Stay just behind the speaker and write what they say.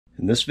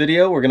In this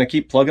video, we're going to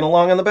keep plugging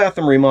along on the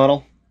bathroom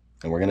remodel,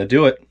 and we're going to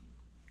do it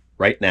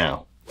right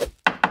now.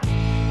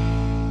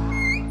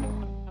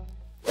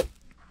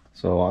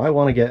 So I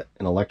want to get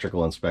an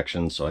electrical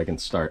inspection so I can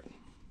start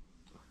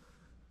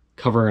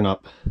covering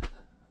up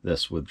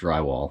this with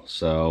drywall.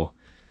 So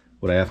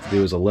what I have to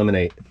do is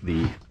eliminate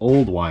the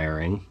old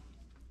wiring,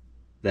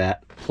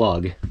 that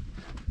plug,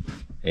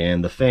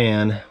 and the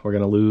fan. We're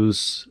going to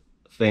lose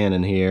the fan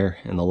in here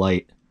and the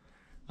light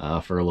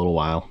for a little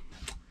while.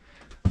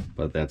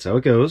 But that's how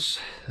it goes.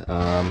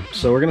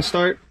 So we're going to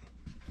start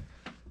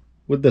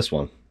with this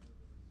one.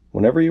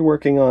 Whenever you're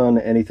working on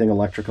anything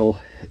electrical,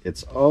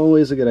 it's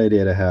always a good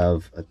idea to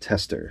have a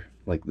tester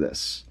like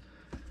this.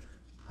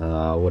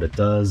 What it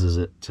does is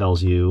it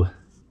tells you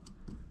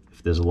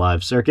if there's a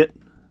live circuit.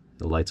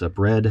 It lights up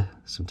red.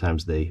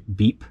 Sometimes they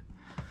beep.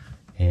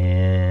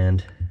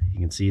 And you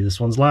can see this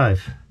one's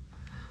live.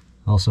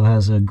 Also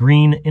has a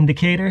green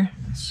indicator.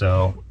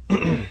 So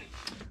I'm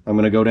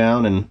going to go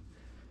down and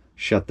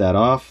shut that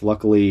off.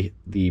 Luckily,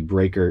 the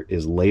breaker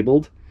is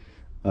labeled.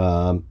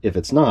 If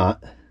it's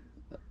not,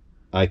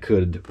 I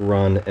could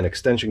run an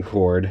extension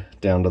cord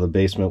down to the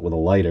basement with a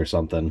light or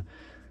something.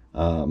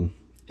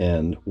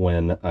 And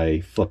when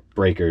I flip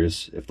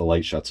breakers, if the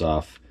light shuts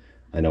off,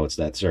 I know it's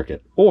that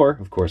circuit. Or,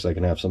 of course, I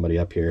can have somebody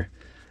up here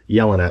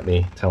yelling at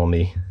me, telling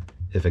me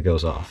if it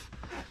goes off.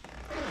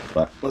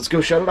 But let's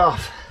go shut it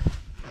off.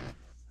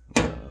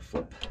 I'm gonna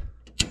flip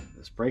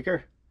this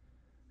breaker,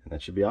 and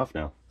that should be off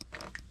now.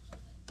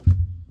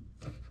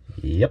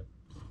 Yep.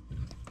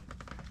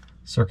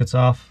 Circuit's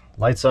off,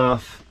 lights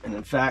off, and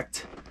in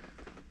fact,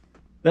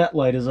 that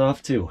light is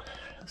off too.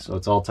 So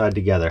it's all tied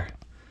together.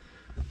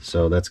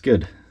 So that's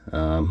good.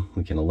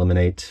 We can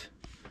eliminate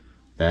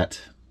that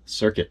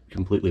circuit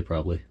completely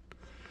probably.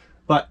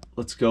 But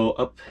let's go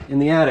up in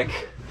the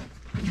attic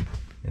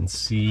and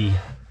see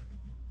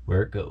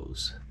where it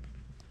goes.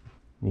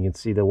 You can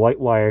see the white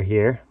wire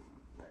here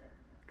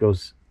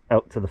goes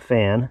out to the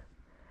fan,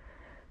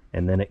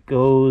 and then it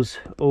goes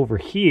over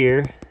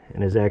here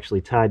and is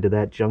actually tied to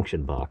that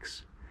junction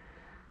box.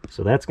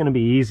 So that's going to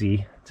be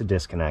easy to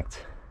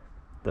disconnect,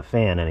 the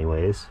fan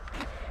anyways.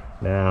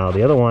 Now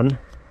the other one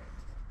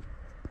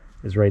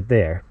is right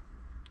there,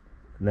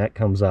 and that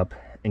comes up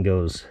and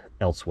goes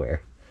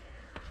elsewhere.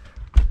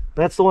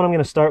 That's the one I'm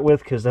going to start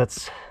with because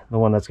that's the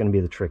one that's going to be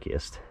the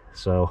trickiest.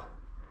 So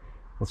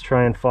let's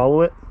try and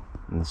follow it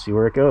and see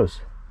where it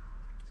goes.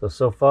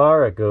 So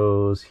far it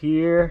goes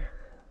here,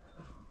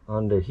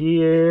 under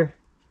here,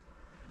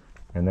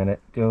 and then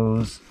it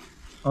goes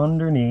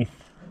underneath.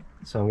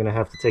 So I'm going to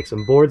have to take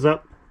some boards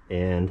up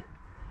and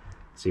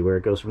see where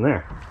it goes from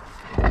there.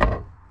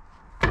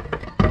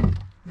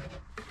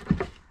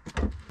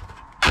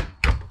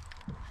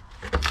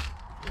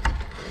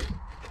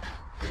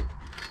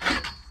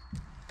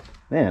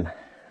 Man,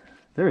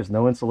 there is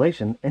no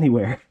insulation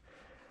anywhere.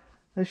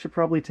 I should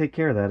probably take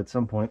care of that at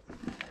some point.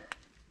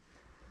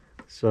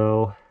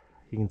 So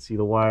you can see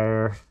the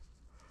wire,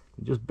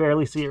 you just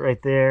barely see it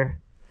right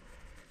there,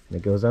 and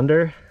it goes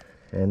under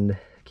and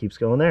keeps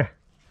going there.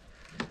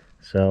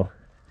 So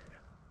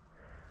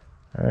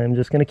I'm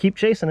just gonna keep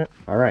chasing it.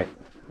 All right,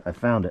 I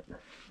found it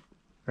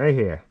right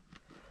here.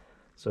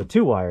 So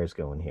two wires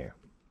go in here.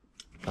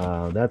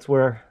 That's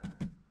where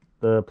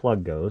the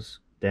plug goes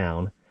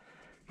down,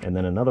 and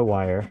then another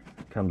wire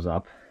comes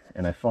up,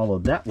 and I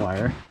followed that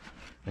wire,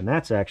 and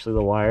that's actually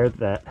the wire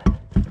that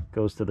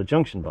goes to the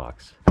junction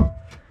box.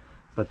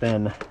 But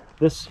then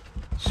this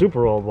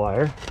super old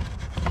wire,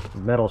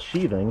 metal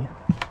sheathing,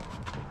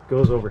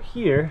 goes over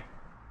here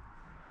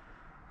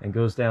and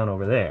goes down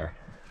over there.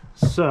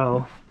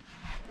 So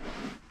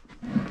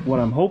what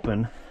I'm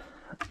hoping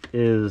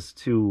is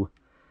to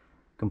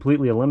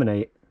completely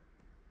eliminate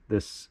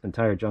this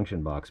entire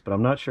junction box, but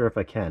I'm not sure if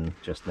I can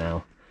just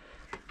now,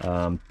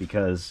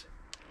 because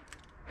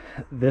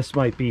this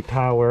might be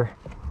power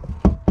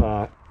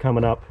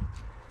coming up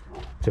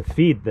to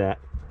feed that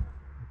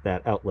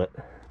outlet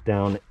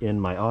down in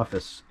my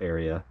office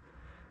area,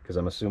 because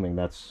I'm assuming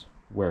that's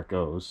where it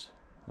goes.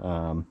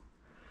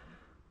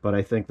 But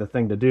I think the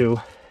thing to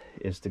do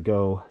is to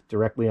go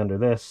directly under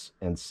this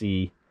and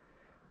see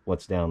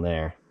what's down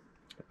there.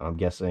 I'm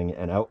guessing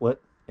an outlet,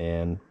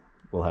 and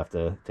we'll have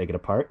to take it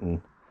apart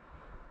and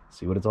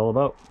see what it's all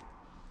about.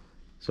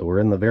 So we're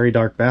in the very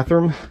dark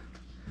bathroom,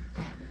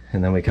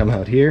 and then we come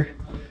out here,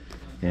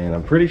 and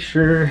I'm pretty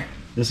sure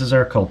this is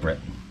our culprit.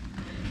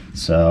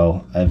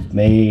 So I've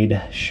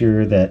made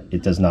sure that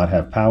it does not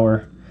have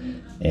power,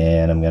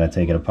 and I'm going to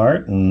take it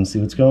apart and see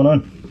what's going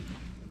on.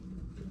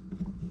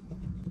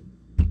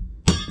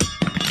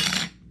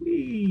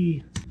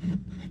 Whee!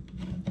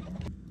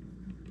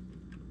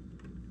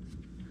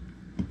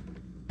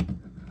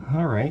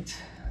 All right,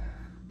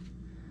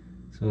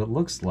 so it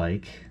looks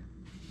like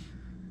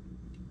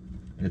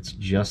it's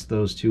just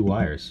those two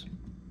wires,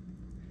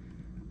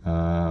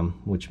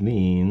 which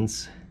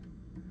means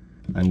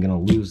I'm going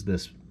to lose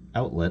this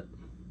outlet,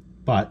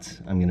 but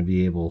I'm going to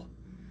be able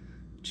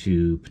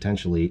to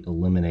potentially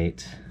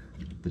eliminate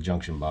the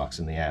junction box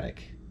in the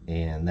attic,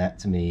 and that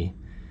to me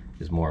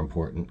is more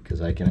important because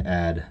I can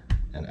add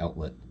an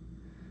outlet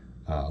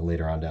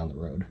later on down the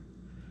road.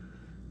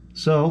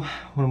 So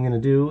what I'm going to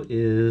do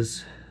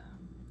is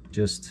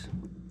just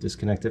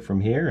disconnect it from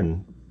here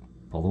and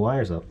pull the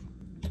wires up.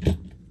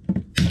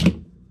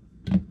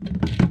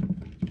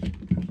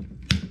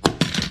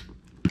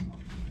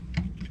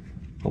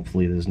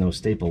 Hopefully there's no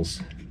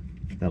staples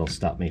that'll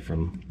stop me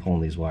from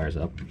pulling these wires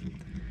up.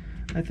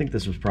 I think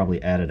this was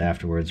probably added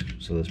afterwards,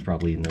 so there's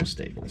probably no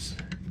staples.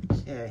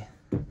 Okay,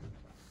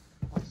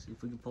 let's see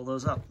if we can pull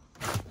those up.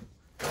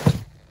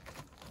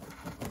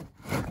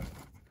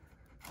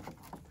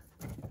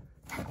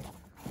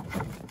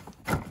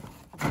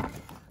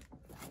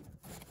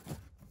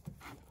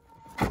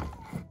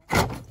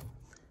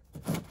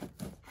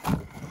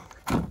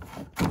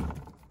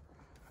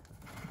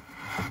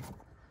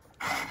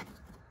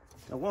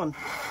 Got one.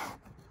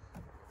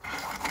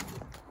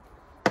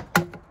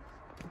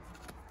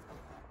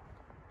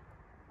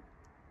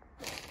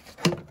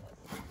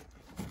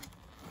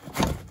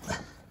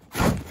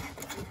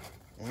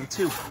 And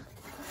two.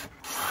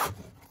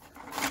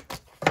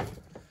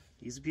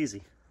 Easy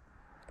peasy.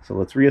 So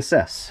let's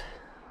reassess.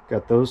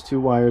 Got those two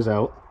wires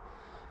out,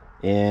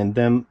 and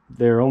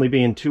there only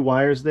being two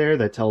wires there,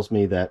 that tells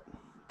me that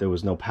there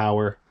was no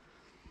power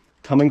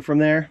coming from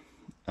there.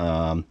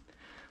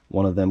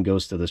 One of them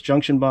goes to this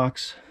junction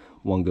box,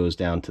 one goes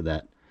down to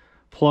that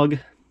plug,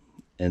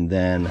 and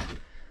then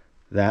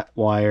that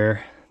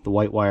wire, the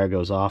white wire,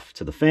 goes off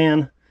to the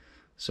fan.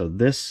 So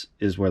this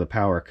is where the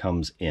power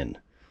comes in.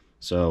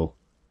 So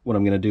what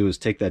I'm going to do is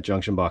take that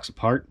junction box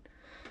apart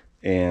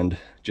and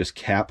just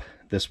cap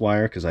this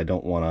wire, because I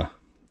don't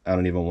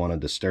even want to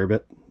disturb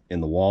it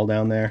in the wall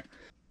down there.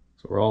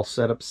 So we're all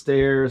set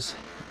upstairs,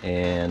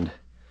 and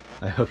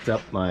I hooked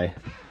up my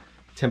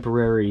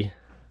temporary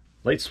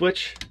light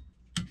switch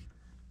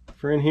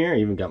for in here. I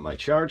even got my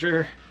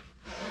charger,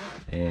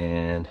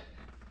 and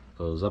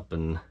goes up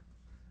and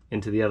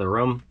into the other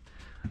room,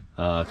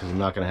 because I'm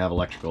not going to have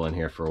electrical in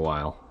here for a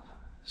while.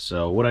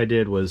 So what I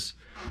did was,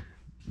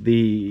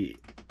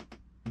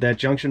 that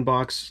junction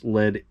box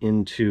led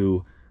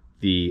into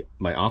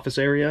my office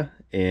area,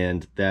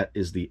 and that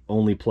is the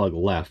only plug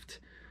left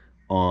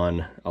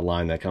on a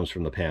line that comes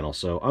from the panel.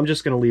 So I'm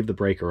just going to leave the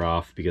breaker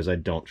off, because I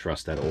don't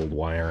trust that old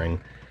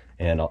wiring,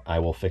 and I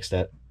will fix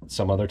that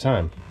some other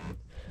time.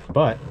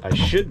 But I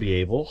should be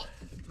able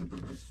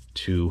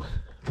to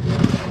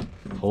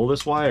pull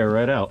this wire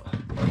right out.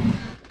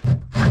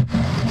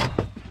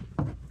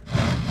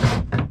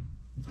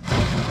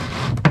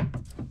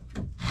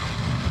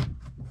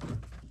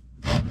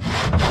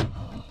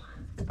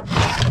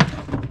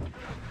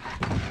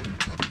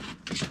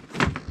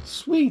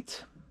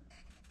 Sweet.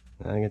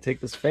 Now I'm going to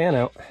take this fan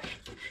out.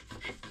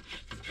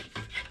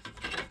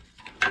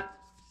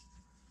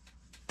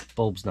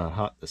 Bulb's not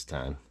hot this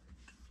time.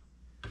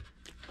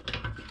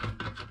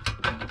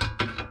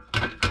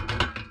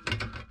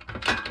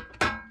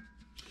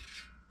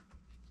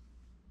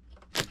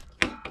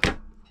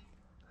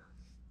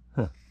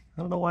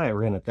 I don't know why I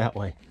ran it that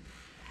way.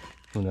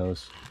 Who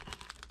knows?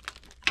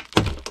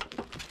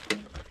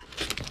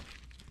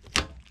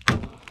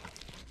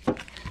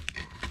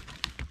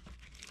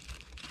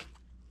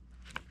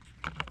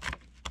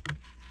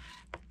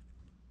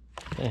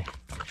 Okay.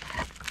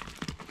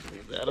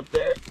 Leave that up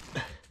there.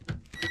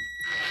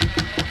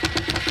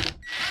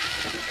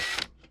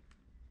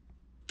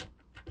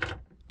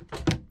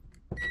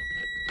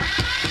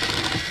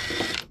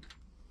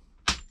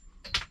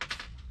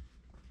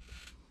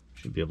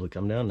 Should be able to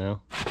come down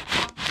now.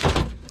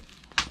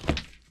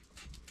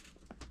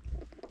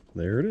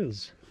 There it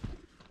is.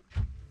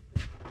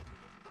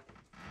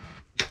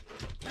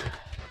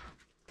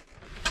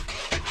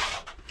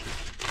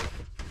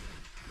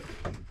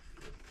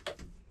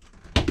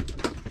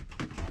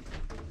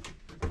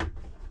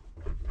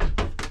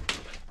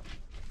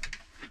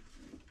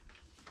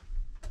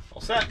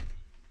 All set.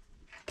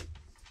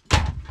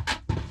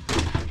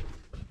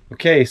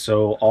 Okay,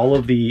 so all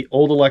of the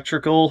old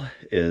electrical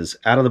is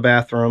out of the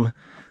bathroom.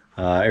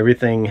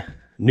 Everything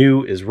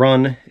new is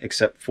run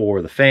except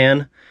for the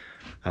fan,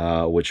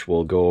 which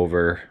we'll go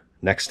over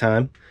next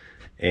time.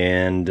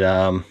 And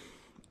I'm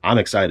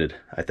excited.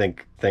 I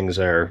think things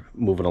are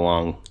moving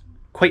along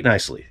quite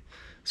nicely.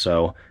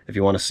 So if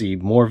you want to see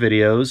more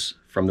videos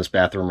from this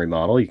bathroom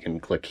remodel, you can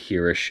click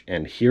hereish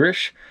and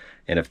hereish.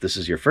 And if this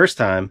is your first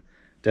time,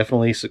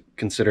 definitely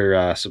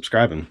consider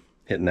subscribing,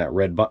 hitting that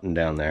red button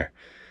down there.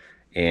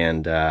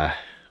 And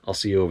I'll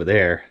see you over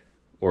there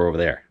or over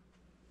there.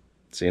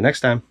 See you next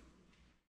time.